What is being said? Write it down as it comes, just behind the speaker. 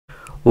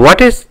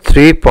What is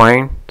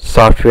 3-point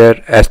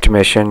software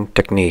estimation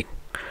technique?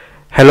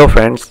 Hello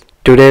friends,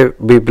 today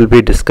we will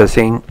be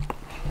discussing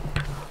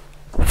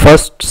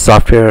first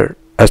software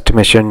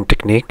estimation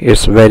technique.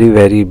 It's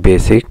very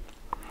basic.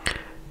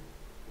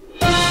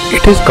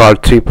 It is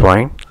called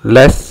 3-point.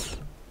 Let's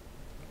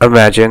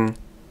imagine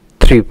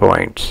 3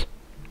 points.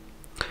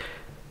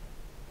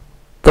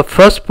 The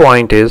first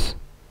point is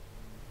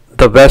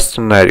the best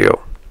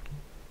scenario.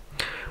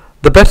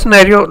 The best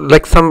scenario,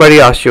 like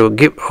somebody asks you,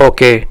 give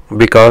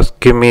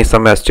me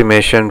some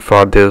estimation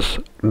for this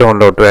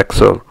download to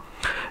Excel.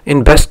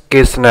 In best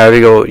case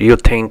scenario, you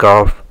think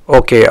of,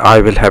 okay, I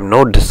will have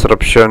no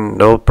disruption,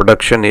 no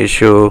production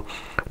issue,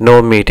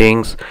 no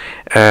meetings,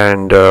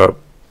 and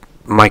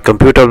my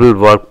computer will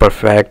work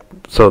perfect.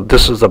 So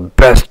this is the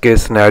best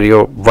case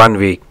scenario, 1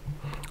 week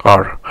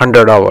or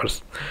 100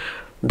 hours.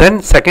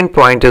 Then second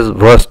point is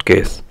worst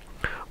case.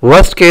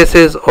 Worst case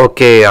is,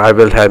 okay, I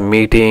will have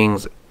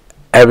meetings,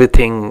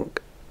 everything,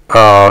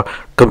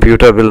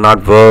 computer will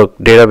not work,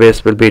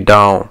 database will be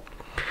down.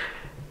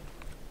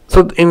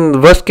 So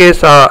in worst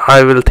case,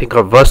 I will think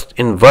of worst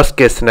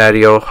case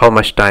scenario, how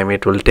much time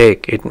it will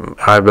take.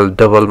 I will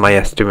double my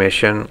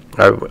estimation.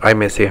 I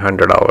may say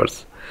 100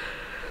 hours.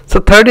 So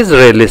third is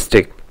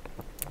realistic.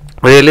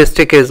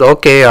 Realistic is,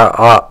 okay,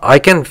 I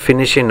can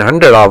finish in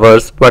 100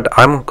 hours, but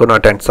I'm gonna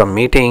attend some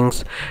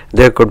meetings.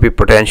 There could be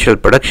potential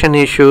production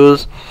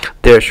issues.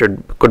 There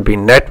could be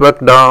network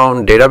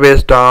down,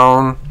 database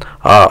down.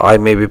 I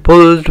may be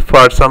pulled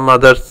for some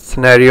other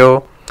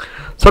scenario.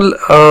 So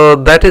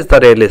that is the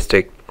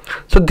realistic.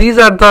 So these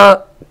are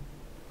the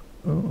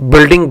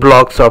building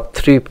blocks of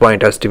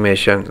 3-point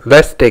estimation.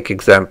 Let's take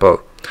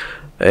example.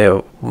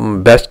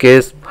 Best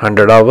case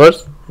 100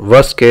 hours,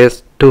 worst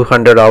case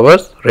 200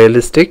 hours,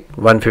 realistic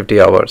 150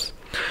 hours.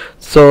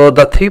 So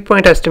the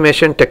 3-point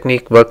estimation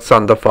technique works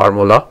on the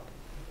formula.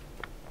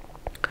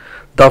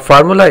 The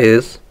formula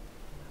is,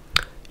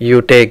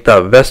 you take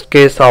the best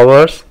case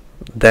hours,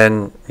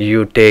 then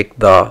you take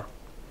the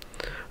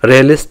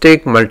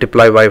realistic,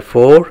 multiply by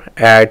 4,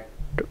 add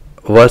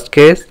worst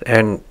case,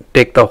 and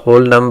take the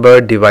whole number,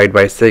 divide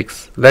by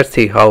 6. Let's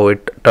see how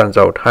it turns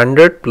out.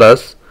 100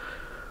 plus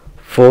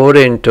 4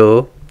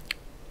 into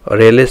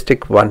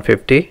realistic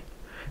 150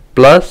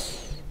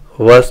 plus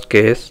worst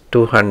case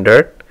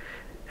 200,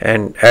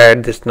 and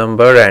add this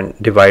number and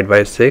divide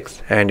by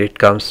 6, and it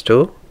comes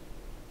to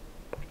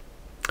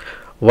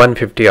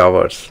 150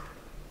 hours,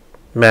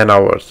 man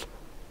hours.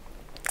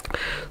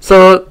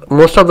 So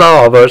most of the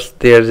hours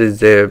there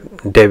is a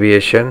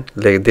deviation,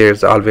 like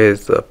there's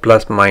always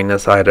plus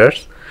minus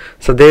errors.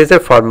 So there is a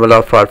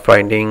formula for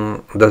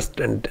finding the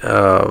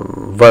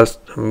worst,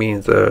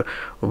 means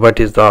what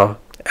is the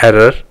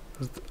error,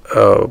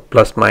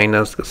 plus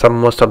minus.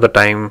 Most of the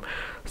time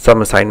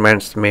some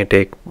assignments may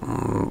take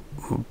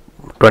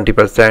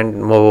 20%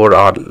 more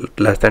or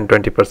less than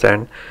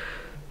 20%.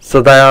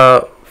 So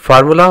the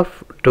formula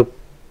to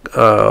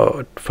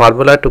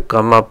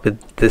come up with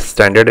this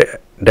standard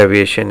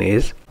deviation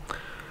is,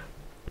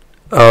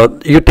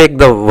 you take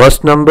the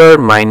worst number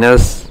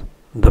minus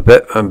the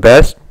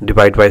best,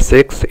 divide by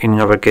 6. In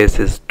our case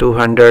is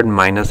 200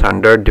 minus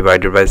 100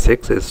 divided by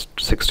 6 is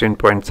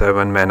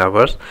 16.7 man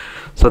hours.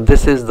 So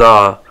this is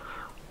the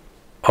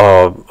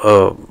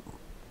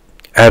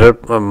error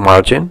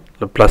margin,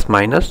 the plus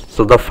minus.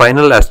 So the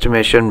final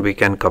estimation we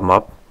can come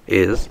up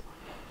is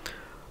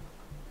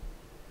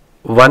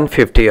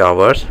 150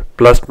 hours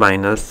plus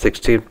minus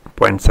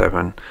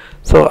 16.7.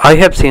 So I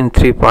have seen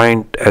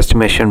 3-point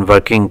estimation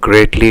working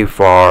greatly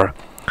for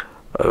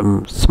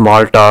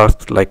small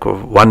tasks like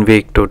 1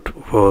 week to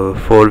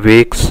 4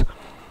 weeks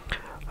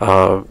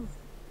to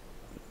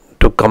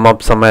come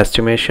up some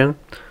estimation.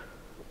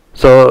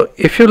 So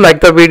if you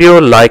like the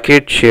video, like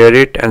it, share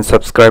it, and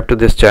subscribe to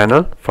this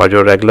channel for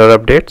your regular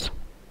updates.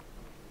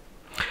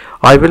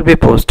 I will be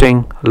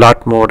posting a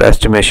lot more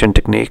estimation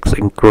techniques,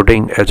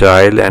 including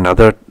agile and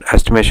other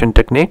estimation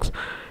techniques.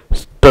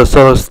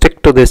 So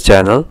stick to this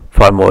channel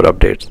for more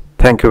updates.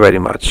 Thank you very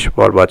much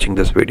for watching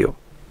this video.